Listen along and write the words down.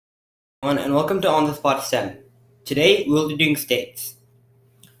And welcome to On the Spot STEM. Today we will be doing states.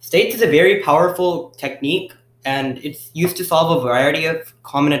 States is a very powerful technique and it's used to solve a variety of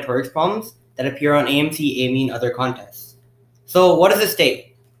combinatorics problems that appear on AMC, AME, and other contests. So what is a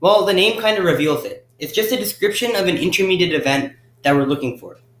state? Well, the name kind of reveals it. It's just a description of an intermediate event that we're looking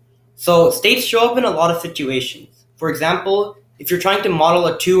for. So states show up in a lot of situations. For example, if you're trying to model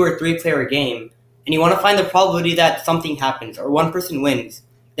a 2 or 3 player game and you want to find the probability that something happens or one person wins,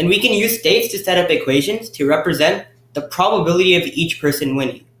 then we can use states to set up equations to represent the probability of each person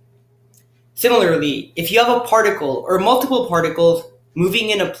winning. Similarly, if you have a particle or multiple particles moving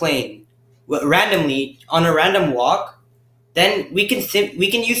in a plane randomly on a random walk, then we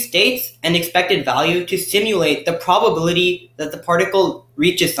can use states and expected value to simulate the probability that the particle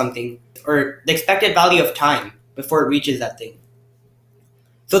reaches something, or the expected value of time before it reaches that thing.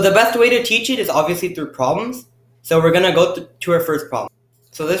 So the best way to teach it is obviously through problems. So we're going to go to our first problem.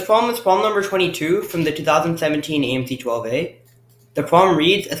 So this problem is problem number 22 from the 2017 AMC 12A. The problem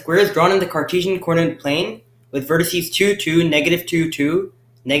reads, a square is drawn in the Cartesian coordinate plane with vertices 2, 2, negative 2, 2,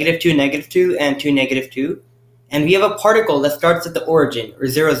 negative 2, negative 2, and 2, negative 2. And we have a particle that starts at the origin, or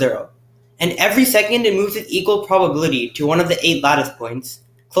 0, 0. And every second it moves with equal probability to one of the 8 lattice points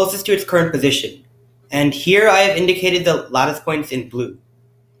closest to its current position. And here I have indicated the lattice points in blue.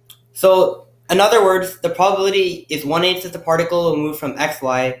 So in other words, the probability is 1/8 that the particle will move from x,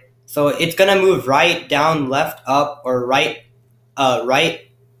 y. So it's going to move right, down, left, up, or right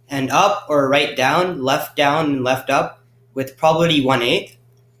and up, or right, down, and left, up, with probability 1/8.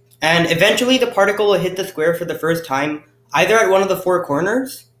 And eventually the particle will hit the square for the first time, either at one of the 4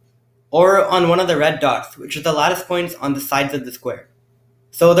 corners, or on one of the red dots, which are the lattice points on the sides of the square.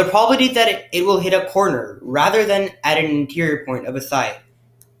 So the probability that it will hit a corner, rather than at an interior point of a side,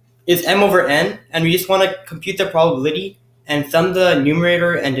 is m over n, and we just want to compute the probability and sum the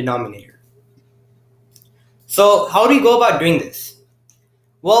numerator and denominator. So how do we go about doing this?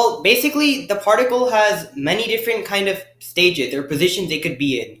 Well, basically the particle has many different kind of stages or positions it could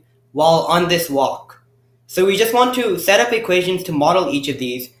be in while on this walk. So we just want to set up equations to model each of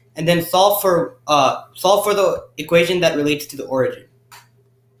these and then solve for the equation that relates to the origin.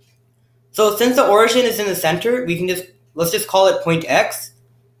 So since the origin is in the center, let's just call it point x.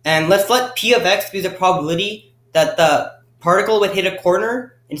 And let's let p of x be the probability that the particle would hit a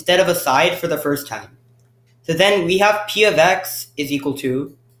corner instead of a side for the first time. So then we have p of x is equal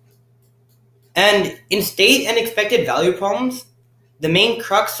to, and in state and expected value problems, the main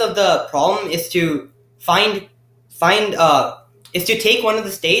crux of the problem is to take one of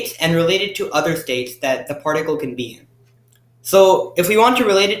the states and relate it to other states that the particle can be in. So if we want to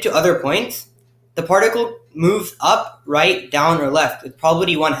relate it to other points, the particle moves up, right, down, or left with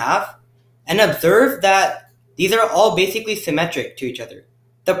probability 1/2, and observe that these are all basically symmetric to each other.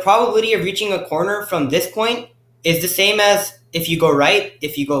 The probability of reaching a corner from this point is the same as if you go right,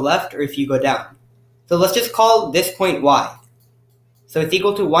 if you go left, or if you go down. So let's just call this point y. So it's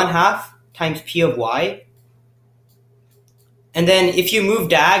equal to 1/2 times p of y. And then if you move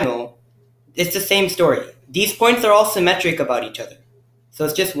diagonal, it's the same story. These points are all symmetric about each other. So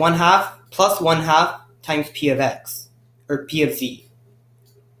it's just 1/2 plus 1/2 times p of x, or p of z.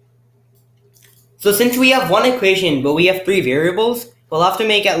 So since we have one equation, but we have 3 variables, we'll have to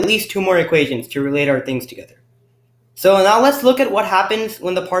make at least 2 more equations to relate our things together. So now let's look at what happens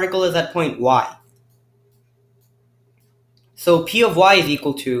when the particle is at point y. So p of y is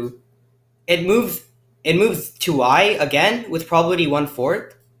equal to, it moves to y again with probability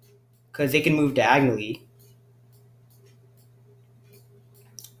 1/4, because it can move diagonally.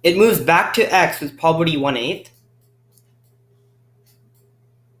 It moves back to x with probability 1/8.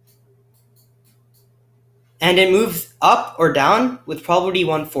 And it moves up or down with probability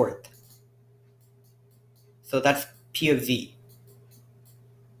 1/4. So that's p of z.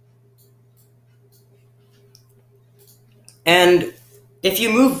 And if you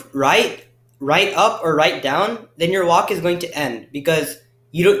move right up, or right down, then your walk is going to end, because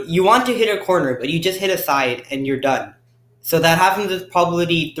you want to hit a corner, but you just hit a side and you're done. So that happens with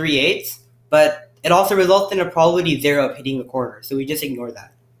probability 3/8, but it also results in a probability 0 of hitting a corner, so we just ignore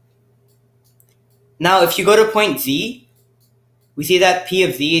that. Now if you go to point z, we see that p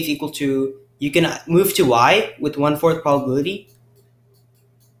of z is equal to, you can move to y with 1/4 probability.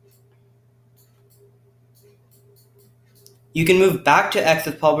 You can move back to x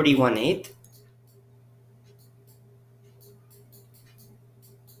with probability 1/8.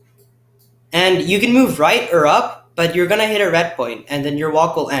 And you can move right or up, but you're going to hit a red point, and then your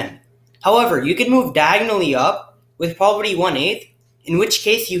walk will end. However, you can move diagonally up with probability 1/8, in which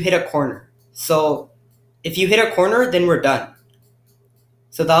case you hit a corner. So if you hit a corner, then we're done.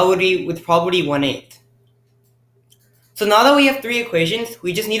 So that would be with probability 1/8. So now that we have three equations,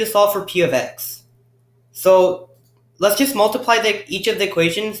 we just need to solve for p of x. So let's just multiply each of the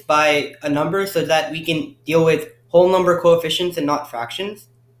equations by a number so that we can deal with whole number coefficients and not fractions.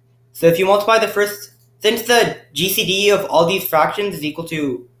 So if you multiply the first, since the GCD of all these fractions is equal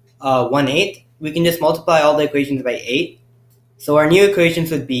to 1/8, we can just multiply all the equations by 8. So our new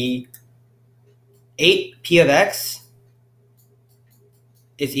equations would be 8p of x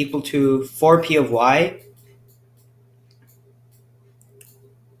is equal to 4p of y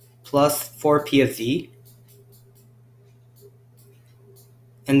plus 4p of z.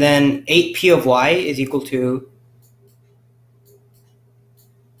 And then 8p of y is equal to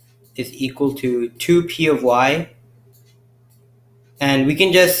 2p of y. And we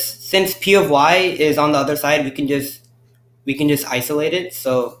can just, since p of y is on the other side, we can just isolate it.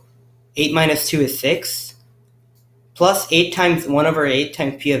 So 8 minus 2 is 6, plus 8 times 1/8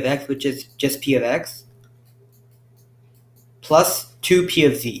 times p of x, which is just p of x, plus 2p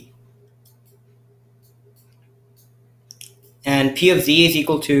of z. And p of z is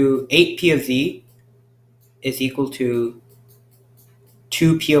equal to 8p of z is equal to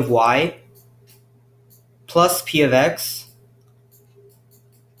 2p of y plus p of x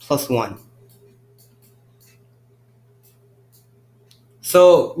plus 1.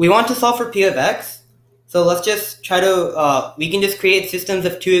 So we want to solve for p of x. So let's just try to, we can just create systems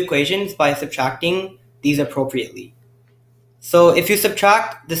of two equations by subtracting these appropriately. So if you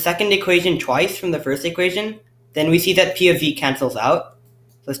subtract the second equation twice from the first equation, then we see that p of z cancels out.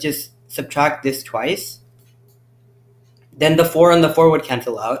 Let's just subtract this twice. Then the 4 and the 4 would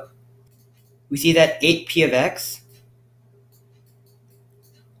cancel out. We see that 8p of x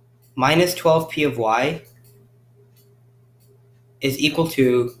minus 12p of y is equal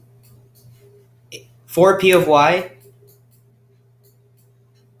to 4p of y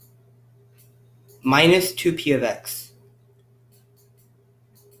minus 2p of x.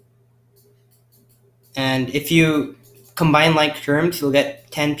 And if you combine like terms, you'll get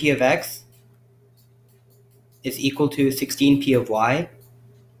 10p of x is equal to 16p of y.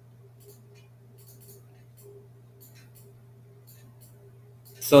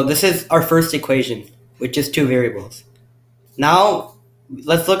 So this is our first equation, which is two variables. Now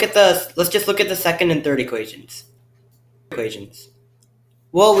let's just look at the second and third equations.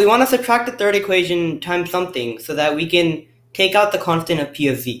 Well, we want to subtract the third equation times something so that we can take out the constant of p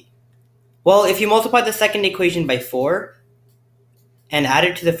of z. Well, if you multiply the second equation by 4 and add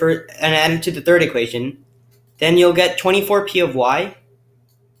it to the third equation, then you'll get 24p of y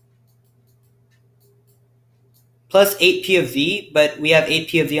plus 8p of z, but we have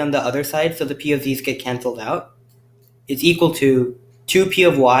 8p of z on the other side, so the p of z's get canceled out. It's equal to 2p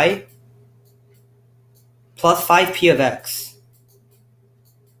of y plus 5p of x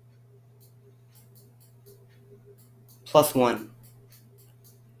plus 1.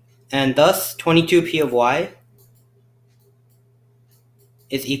 And thus 22p of y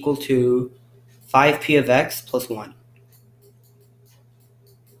is equal to 5p of x plus 1.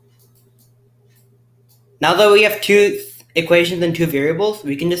 Now that we have two equations and two variables,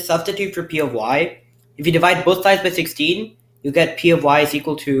 we can just substitute for p of y. If you divide both sides by 16, you get p of y is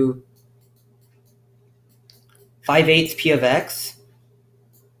equal to 5/8 p of x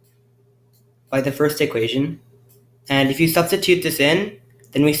by the first equation. And if you substitute this in,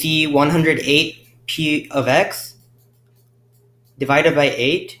 then we see 108 p of x divided by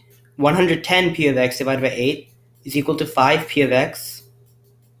 8. 110 p of x divided by 8 is equal to 5 p of x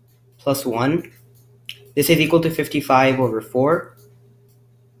plus 1. This is equal to 55 over 4.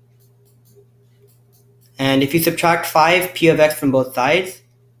 And if you subtract 5 p of x from both sides,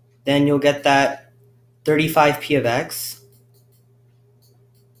 then you'll get that 35 p of x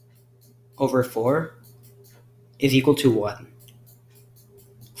over 4 is equal to 1.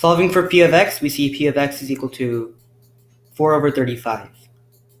 Solving for p of x, we see p of x is equal to 4 over 35.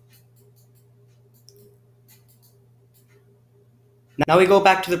 Now we go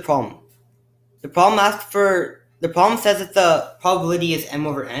back to the problem. The problem says that the probability is m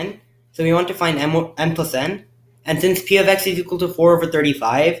over n, so we want to find m plus n. And since p of x is equal to 4 over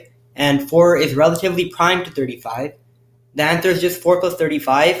 35, and 4 is relatively prime to 35, the answer is just 4 plus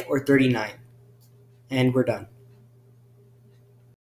 35, or 39. And we're done.